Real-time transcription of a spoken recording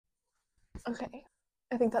Okay,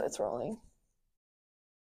 I think that it's rolling.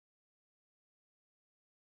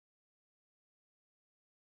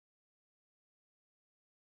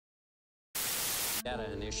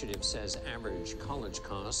 Data Initiative says average college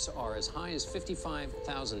costs are as high as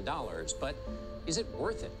 $55,000, but is it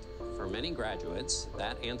worth it? For many graduates,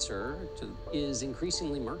 that answer is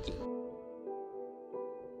increasingly murky.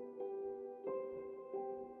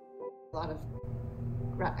 A lot of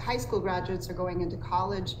high school graduates are going into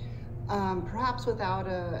college, perhaps without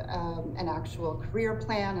an actual career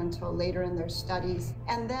plan until later in their studies.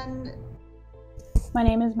 And then my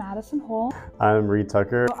name is Madison Hull. I'm Reed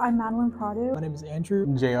Tucker. I'm Madeline Prado. My name is Andrew.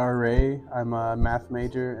 J.R. Ray. I'm a math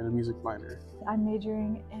major and a music minor. I'm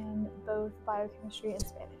majoring in both biochemistry and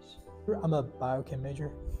Spanish. I'm a biochem major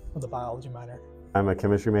with a biology minor. I'm a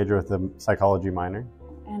chemistry major with a psychology minor.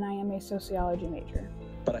 And I am a sociology major.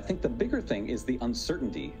 But I think the bigger thing is the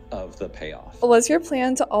uncertainty of the payoff. Was your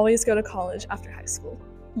plan to always go to college after high school?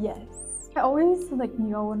 Yes. I always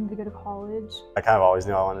knew I wanted to go to college. I kind of always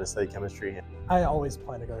knew I wanted to study chemistry. I always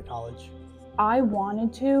planned to go to college. I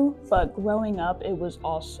wanted to, but growing up, it was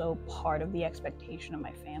also part of the expectation of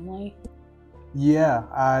my family. Yeah,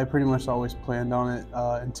 I pretty much always planned on it.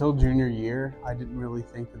 Until junior year, I didn't really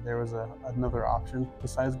think that there was another option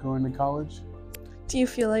besides going to college. Do you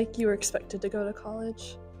feel like you were expected to go to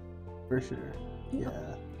college? For sure,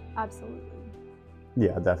 yeah. Absolutely.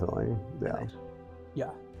 Yeah, definitely, yeah. Okay.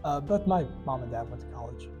 Yeah, both my mom and dad went to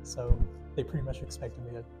college, so they pretty much expected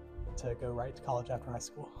me to go right to college after high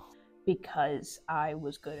school. Because I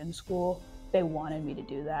was good in school, they wanted me to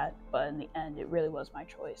do that, but in the end, it really was my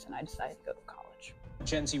choice, and I decided to go to college.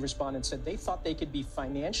 Gen Z respondents said they thought they could be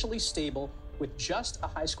financially stable with just a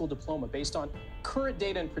high school diploma based on current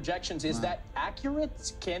data and projections. Is that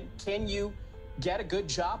accurate? Can you get a good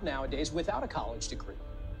job nowadays without a college degree?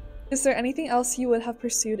 Is there anything else you would have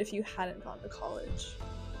pursued if you hadn't gone to college?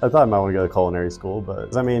 I thought I might want to go to culinary school,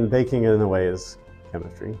 but I mean, baking in a way is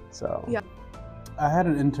chemistry, so. Yeah. I had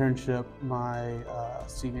an internship my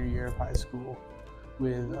senior year of high school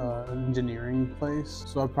with an engineering place,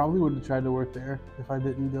 so I probably would have tried to work there if I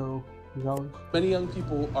didn't go to college. Many young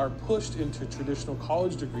people are pushed into traditional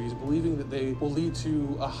college degrees believing that they will lead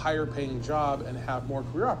to a higher paying job and have more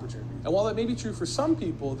career opportunities. And while that may be true for some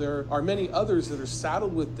people, there are many others that are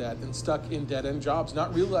saddled with debt and stuck in dead-end jobs,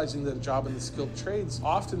 not realizing that a job in the skilled trades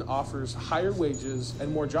often offers higher wages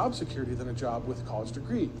and more job security than a job with a college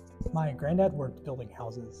degree. My granddad worked building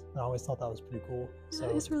houses, and I always thought that was pretty cool. So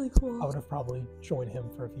That is really cool. I would have probably joined him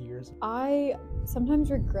for a few years. I sometimes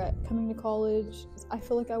regret coming to college. I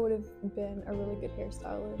feel like I would have been a really good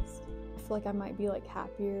hairstylist. I feel like I might be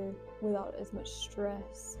happier without as much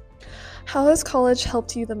stress. How has college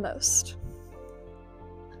helped you the most?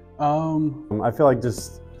 I feel like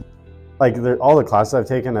just, all the classes I've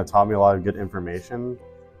taken have taught me a lot of good information,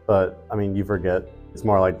 but I mean, you forget. It's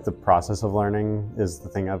more like the process of learning is the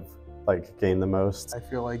thing I've gained the most. I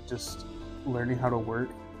feel like just learning how to work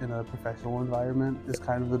in a professional environment is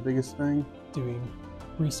kind of the biggest thing. Doing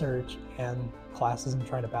research and classes and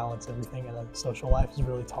trying to balance everything in a social life has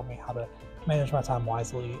really taught me how to manage my time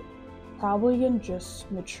wisely. Probably in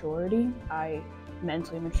just maturity. I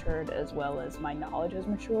mentally matured as well as my knowledge has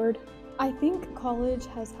matured. I think college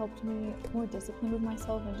has helped me more disciplined with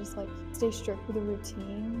myself and just stay strict with a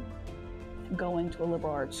routine. Going to a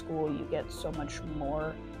liberal arts school, you get so much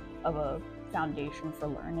more of a foundation for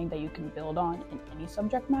learning that you can build on in any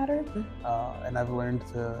subject matter. And I've learned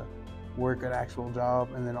to work an actual job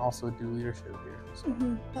and then also do leadership here.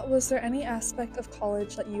 So. Was there any aspect of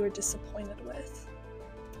college that you were disappointed with?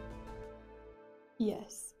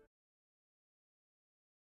 Yes.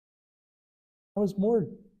 I was more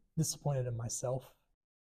disappointed in myself.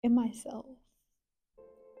 In myself.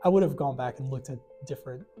 I would have gone back and looked at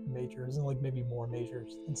different majors and maybe more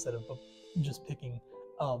majors instead of just picking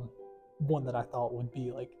one that I thought would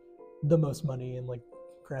be the most money and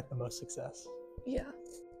grant the most success. Yeah.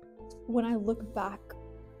 When I look back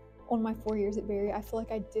on my 4 years at Berry, I feel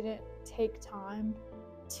like I didn't take time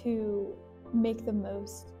to make the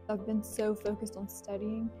most. I've been so focused on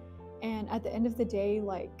studying, and at the end of the day,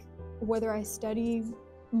 whether I study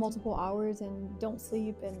multiple hours and don't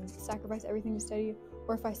sleep and sacrifice everything to study,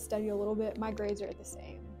 or if I study a little bit, my grades are the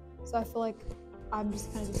same. So I feel like I'm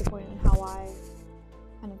just kind of disappointed in how I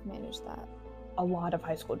kind of managed that. A lot of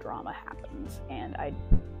high school drama happens, and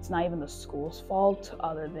it's not even the school's fault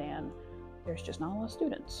other than there's just not a lot of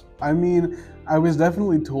students. I mean, I was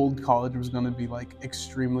definitely told college was going to be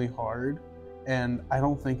extremely hard, and I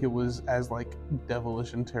don't think it was as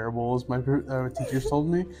devilish and terrible as my teachers told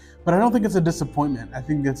me. But I don't think it's a disappointment. I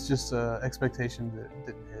think it's just an expectation that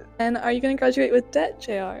didn't hit. And are you going to graduate with debt,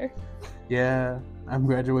 JR? Yeah, I'm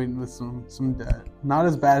graduating with some debt. Not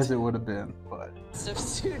as bad as it would have been, but. A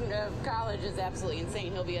student of college is absolutely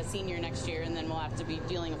insane. He'll be a senior next year, and then we'll have to be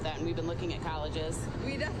dealing with that, and we've been looking at colleges.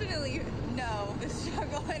 We definitely know the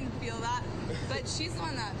struggle and feel that, but she's the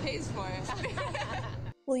one that pays for it.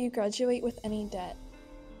 Will you graduate with any debt?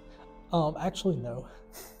 Actually, no.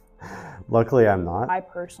 Luckily, I'm not. I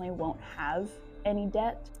personally won't have any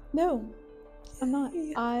debt. No, I'm not.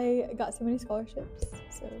 I got so many scholarships.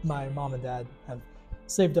 So My mom and dad have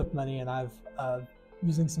saved up money, and I've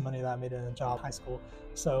using some money that I made in a job in high school,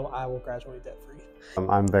 so I will graduate debt-free.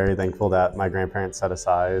 I'm very thankful that my grandparents set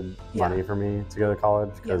aside money for me to go to college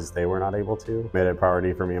because they were not able to. Made it a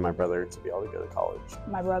priority for me and my brother to be able to go to college.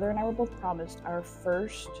 My brother and I were both promised our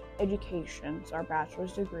first educations, our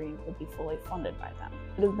bachelor's degree, would be fully funded by them.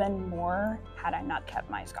 It would have been more had I not kept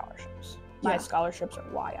my scholarships. My scholarships are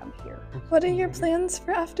why I'm here. What are your plans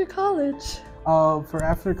for after college? For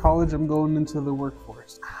after college, I'm going into the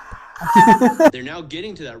workforce. They're now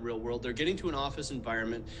getting to that real world. They're getting to an office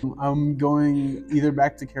environment. I'm going either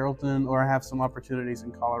back to Carrollton or I have some opportunities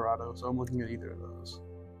in Colorado, so I'm looking at either of those.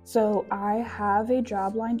 So I have a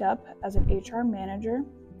job lined up as an HR manager.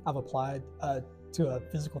 I've applied to a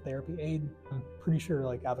physical therapy aide. I'm pretty sure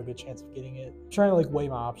I have a good chance of getting it. I'm trying to weigh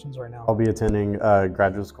my options right now. I'll be attending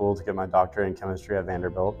graduate school to get my doctorate in chemistry at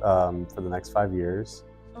Vanderbilt for the next 5 years.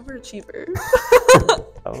 Overachiever.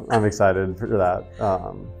 I'm excited for that.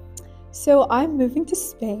 So I'm moving to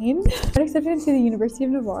Spain. I got accepted into the University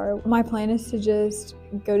of Navarra. My plan is to just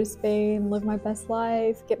go to Spain, live my best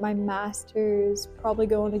life, get my master's, probably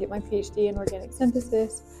go on to get my PhD in organic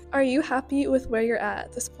synthesis. Are you happy with where you're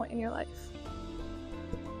at this point in your life?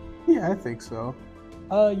 Yeah, I think so.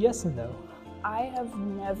 Yes and no. I have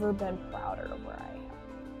never been prouder of where I am.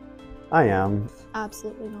 I am.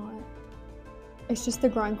 Absolutely not. It's just the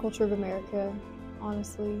grind culture of America,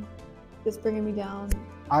 honestly, that's bringing me down.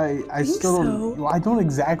 I still don't. Well, I don't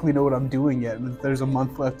exactly know what I'm doing yet. There's a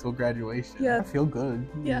month left till graduation. Yeah. I feel good.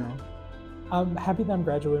 Yeah. You know? I'm happy that I'm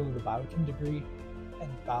graduating with a biochem degree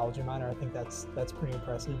and biology minor. I think that's pretty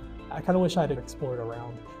impressive. I kind of wish I'd explored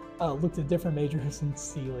around, looked at different majors and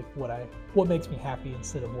see what makes me happy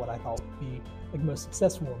instead of what I thought would be most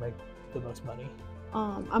successful or make the most money.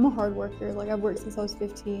 I'm a hard worker. I've worked since I was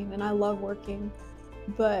 15 and I love working,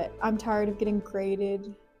 but I'm tired of getting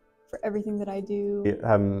graded for everything that I do.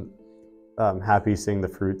 I'm happy seeing the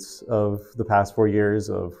fruits of the past 4 years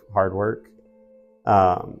of hard work.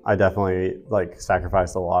 I definitely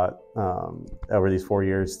sacrificed a lot over these 4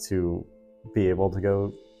 years to be able to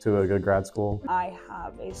go to a good grad school. I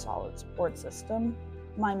have a solid support system.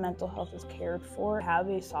 My mental health is cared for. I have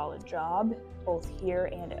a solid job, both here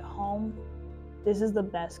and at home. This is the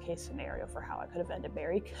best case scenario for how I could have ended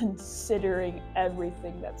Barry, considering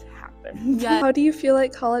everything that's happened. Yeah. How do you feel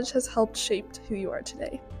like college has helped shape who you are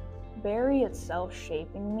today? Barry itself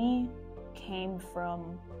shaping me came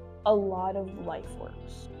from a lot of life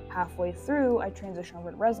works. Halfway through, I transitioned over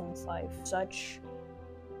to residence life. Such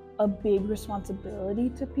a big responsibility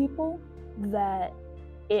to people that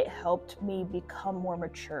it helped me become more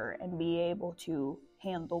mature and be able to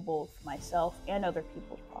handle both myself and other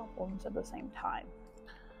people's problems at the same time.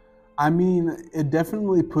 I mean, it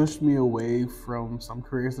definitely pushed me away from some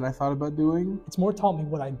careers that I thought about doing. It's more taught me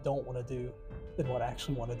what I don't want to do than what I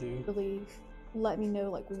actually want to do. Really let me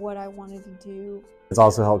know what I wanted to do. It's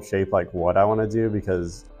also helped shape what I want to do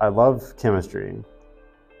because I love chemistry.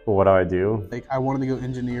 But what do I do? I wanted to go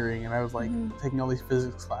engineering and I was taking all these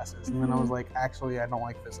physics classes and then I was actually I don't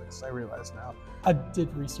like physics. I realize now. I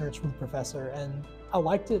did research with a professor and I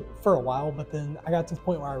liked it for a while, but then I got to the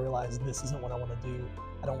point where I realized this isn't what I want to do.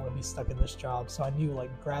 I don't want to be stuck in this job. So I knew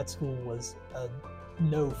grad school was a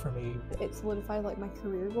no for me. It solidified my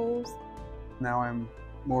career goals. Now I'm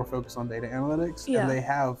more focused on data analytics Yeah. and they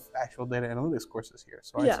have actual data analytics courses here.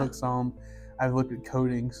 So Yeah. I took some, I've looked at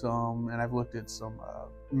coding some, and I've looked at some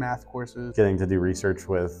math courses. Getting to do research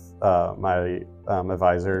with my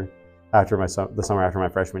advisor after the summer after my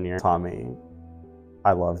freshman year taught me.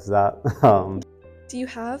 I loved that. Do you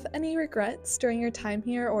have any regrets during your time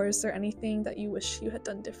here, or is there anything that you wish you had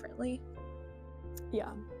done differently?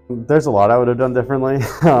 Yeah. There's a lot I would have done differently.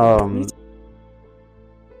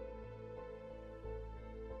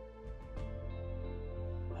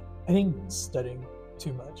 I think studying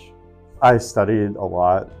too much. I studied a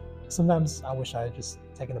lot. Sometimes I wish I had just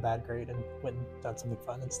taken a bad grade and went and done something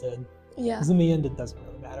fun instead. Yeah. Because in the end, it doesn't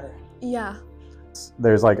really matter. Yeah.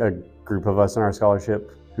 There's a group of us in our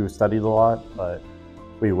scholarship who studied a lot, but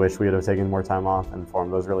we wish we would have taken more time off and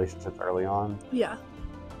formed those relationships early on. Yeah.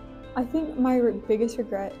 I think my biggest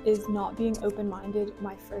regret is not being open-minded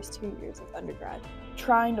my first 2 years of undergrad.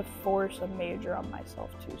 trying to force a major on myself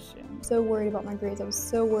too soon. So worried about my grades. I was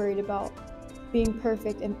so worried about being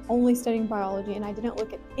perfect and only studying biology, and I didn't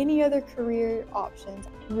look at any other career options.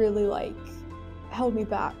 Really held me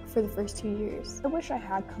back for the first 2 years. I wish I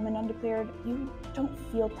had come in undeclared. You don't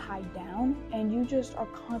feel tied down, and you just are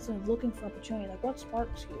constantly looking for opportunity. Like, what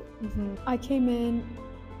sparks you? I came in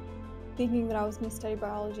thinking that I was going to study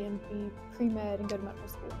biology and be pre-med and go to medical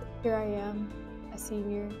school. Here I am, a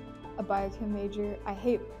senior, a biochem major. I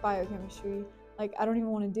hate biochemistry. Like, I don't even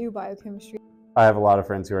want to do biochemistry. I have a lot of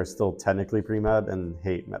friends who are still technically pre-med and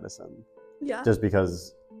hate medicine. Yeah. Just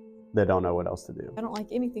because they don't know what else to do. I don't like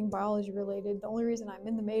anything biology related. The only reason I'm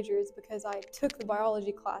in the major is because I took the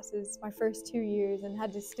biology classes my first 2 years and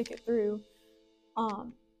had to stick it through.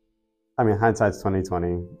 I mean, hindsight's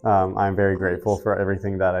 2020. I'm very grateful for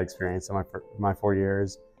everything that I experienced in my 4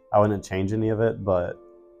 years. I wouldn't change any of it, but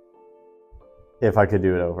if I could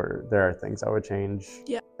do it over, there are things I would change.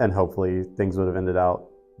 Yeah. And hopefully things would have ended out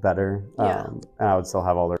better. Yeah. And I would still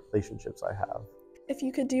have all the relationships I have. If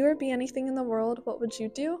you could do or be anything in the world, what would you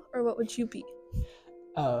do or what would you be?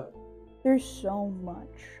 There's so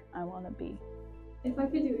much I want to be. If I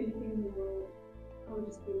could do anything in the world, I would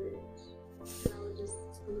just be rich. And I would just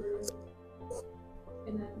live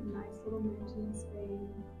in a nice little mansion in Spain.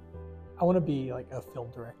 I want to be like a film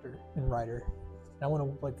director and writer. I want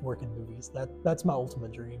to like work in movies. That's my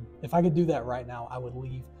ultimate dream. If I could do that right now, I would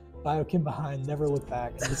leave biochem behind, never look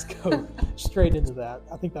back, and just go straight into that.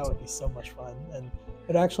 I think that would be so much fun, and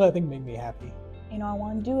it actually, I think, made me happy. You know, I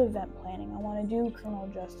want to do event planning. I want to do criminal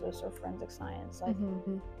justice or forensic science. Like,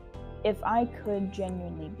 if I could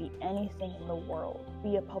genuinely be anything in the world,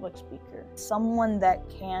 be a public speaker, someone that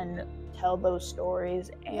can tell those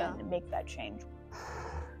stories and make that change.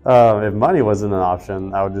 If money wasn't an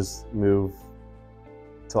option, I would just move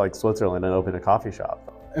to like Switzerland and open a coffee shop.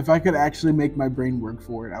 If I could actually make my brain work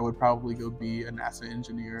for it, I would probably go be a NASA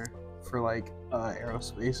engineer for like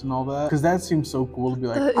aerospace and all that. Because that seems so cool to be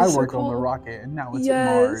like, I worked on the rocket and now it's at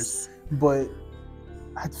Mars. But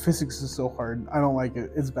physics is so hard. I don't like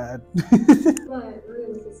it. It's bad. But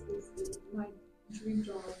realistically, my dream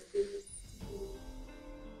job is to be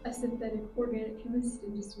a synthetic organic chemist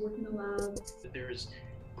and just work in a lab. There's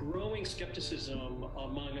growing skepticism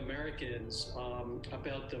among Americans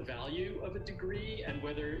about the value of a degree and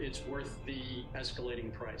whether it's worth the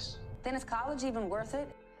escalating price. Then is college even worth it?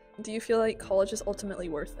 Do you feel like college is ultimately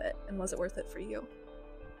worth it, and was it worth it for you?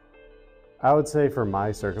 I would say for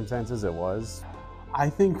my circumstances, it was. I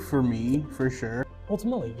think for me, for sure.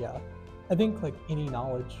 Ultimately, yeah. I think like any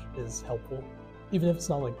knowledge is helpful. Even if it's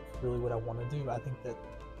not like really what I want to do, I think that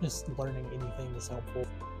just learning anything is helpful.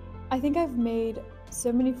 I think I've made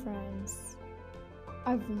so many friends.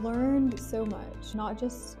 I've learned so much, not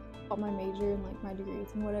just about my major and like my degrees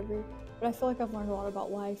and whatever, but I feel like I've learned a lot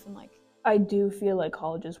about life and like. I do feel like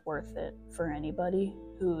college is worth it for anybody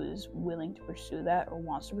who is willing to pursue that or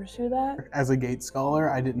wants to pursue that. As a Gates scholar,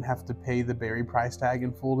 I didn't have to pay the Berry price tag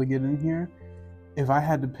in full to get in here. If I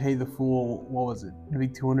had to pay the full, what was it, maybe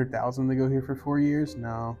 $200,000 to go here for 4 years?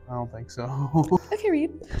 No, I don't think so. Okay,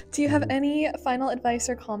 Reed, do you have any final advice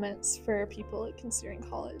or comments for people considering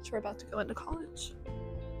college or about to go into college?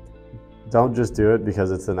 Don't just do it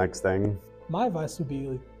because it's the next thing. My advice would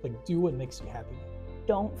be like do what makes you happy.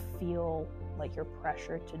 Don't feel like you're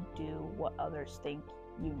pressured to do what others think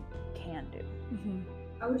you can do.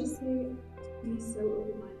 I would just say be so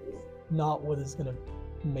open-minded. Not what is going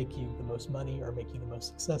to make you the most money or make you the most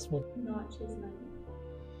successful. Not chase money.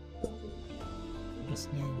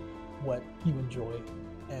 Just do what you enjoy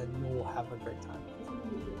and you will have a great time.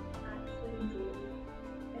 If you actually enjoy it,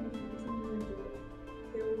 and if you continue to enjoy it,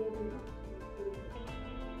 there will be an opportunity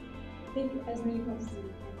for you. Take as many classes as you can.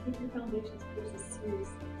 Take your foundations courses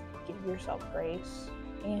seriously. Give yourself grace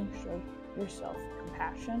and show yourself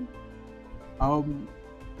compassion.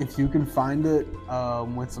 If you can find it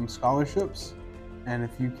with some scholarships, and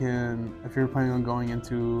if you're planning on going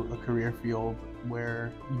into a career field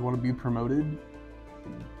where you want to be promoted,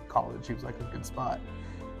 college seems like a good spot.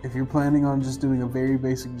 If you're planning on just doing a very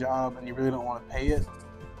basic job and you really don't want to pay it,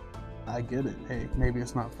 I get it. Hey, maybe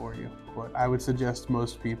it's not for you. But I would suggest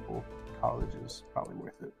most people, college is probably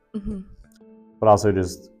worth it. But also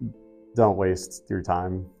just don't waste your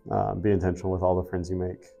time. Be intentional with all the friends you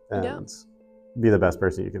make and be the best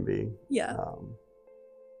person you can be. Yeah.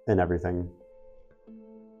 In everything.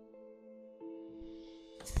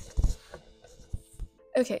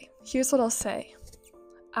 Okay, here's what I'll say.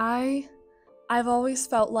 I've always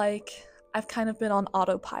felt like I've kind of been on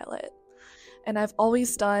autopilot, and I've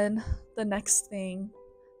always done the next thing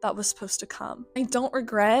that was supposed to come. I don't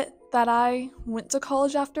regret that I went to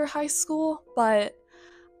college after high school, but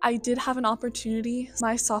I did have an opportunity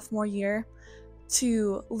my sophomore year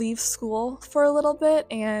to leave school for a little bit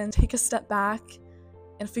and take a step back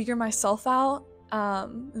and figure myself out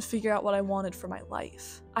and figure out what I wanted for my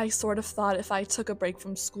life. I sort of thought if I took a break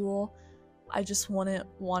from school, I just wouldn't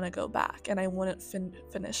want to go back and I wouldn't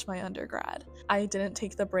finish my undergrad. I didn't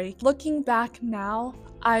take the break. Looking back now,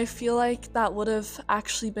 I feel like that would have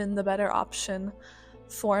actually been the better option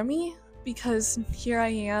for me, because here I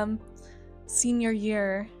am, senior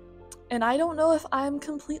year, and I don't know if I'm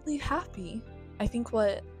completely happy. I think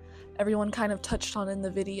what everyone kind of touched on in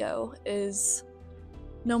the video is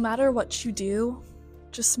no matter what you do,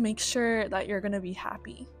 just make sure that you're gonna be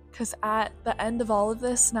happy. Because at the end of all of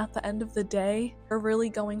this and at the end of the day, you're really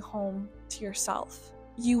going home to yourself.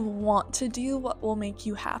 You want to do what will make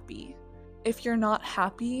you happy. If you're not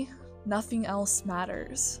happy, nothing else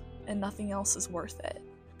matters and nothing else is worth it.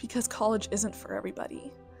 Because college isn't for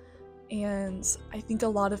everybody. And I think a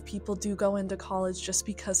lot of people do go into college just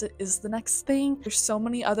because it is the next thing. There's so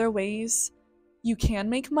many other ways you can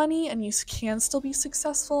make money and you can still be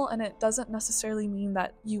successful, and it doesn't necessarily mean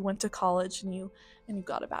that you went to college and you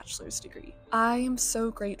got a bachelor's degree. I am so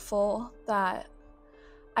grateful that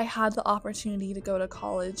I had the opportunity to go to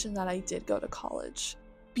college and that I did go to college.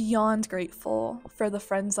 Beyond grateful for the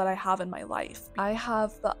friends that I have in my life. I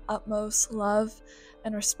have the utmost love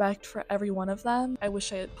and respect for every one of them. I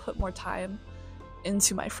wish I had put more time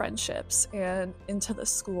into my friendships and into the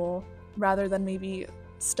school rather than maybe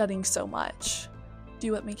studying so much.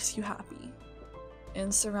 Do what makes you happy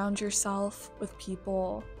and surround yourself with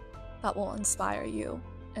people that will inspire you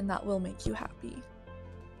and that will make you happy.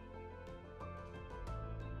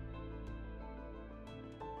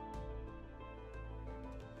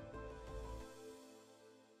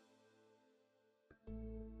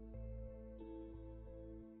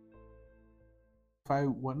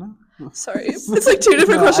 What now? Sorry, it's like two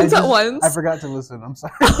different questions at once. I forgot to listen. I'm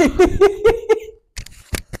sorry.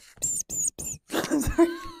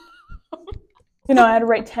 You know, I had to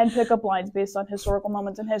write 10 pickup lines based on historical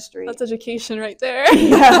moments in history. That's education right there.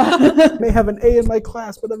 Yeah. I may have an A in my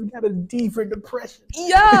class, but I've got a D for depression.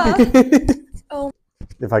 Yeah. Oh.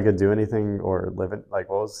 If I could do anything or live it, like,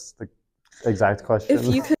 what was the exact question? If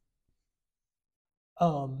you could.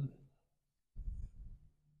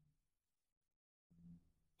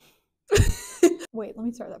 Wait, let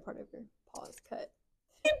me start that part over. Pause, cut.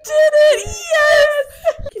 You did it!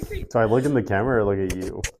 Yes! So I look in the camera or look at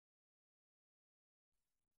you?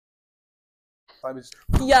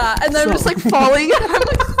 Yeah, and then I'm just like falling and I'm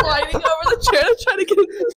like sliding over the chair to try to get